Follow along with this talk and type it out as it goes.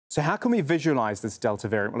So how can we visualize this Delta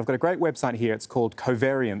variant? Well, I've got a great website here. It's called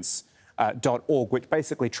covariance.org, which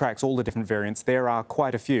basically tracks all the different variants. There are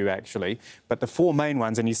quite a few, actually, but the four main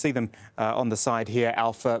ones, and you see them on the side here,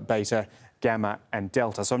 alpha, beta, gamma and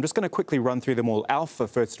delta. So I'm just going to quickly run through them all. Alpha,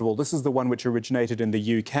 first of all, this is the one which originated in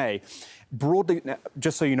the UK. Broadly,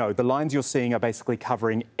 just so you know, the lines you're seeing are basically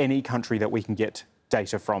covering any country that we can get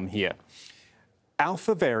data from here.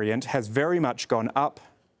 Alpha variant has very much gone up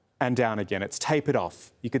and down again. It's tapered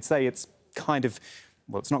off. You could say it's kind of,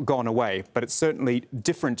 well, it's not gone away, but it's certainly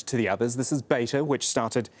different to the others. This is beta, which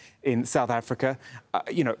started in South Africa,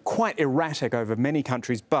 quite erratic over many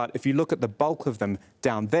countries, but if you look at the bulk of them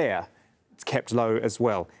down there, it's kept low as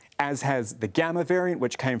well. As has the gamma variant,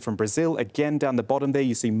 which came from Brazil. Again, down the bottom there,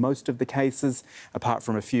 you see most of the cases, apart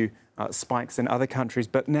from a few spikes in other countries.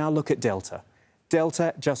 But now look at Delta.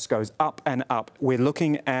 Delta just goes up and up. We're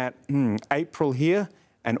looking at April here,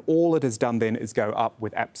 and all it has done then is go up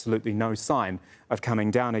with absolutely no sign of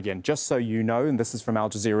coming down again. Just so you know, and this is from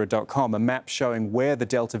aljazeera.com, a map showing where the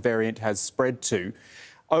Delta variant has spread to.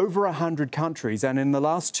 Over 100 countries, and in the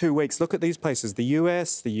last 2 weeks, look at these places, the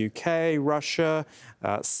US, the UK, Russia,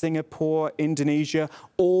 Singapore, Indonesia,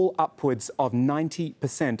 all upwards of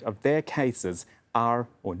 90% of their cases are,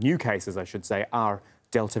 or new cases I should say, are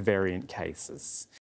Delta variant cases.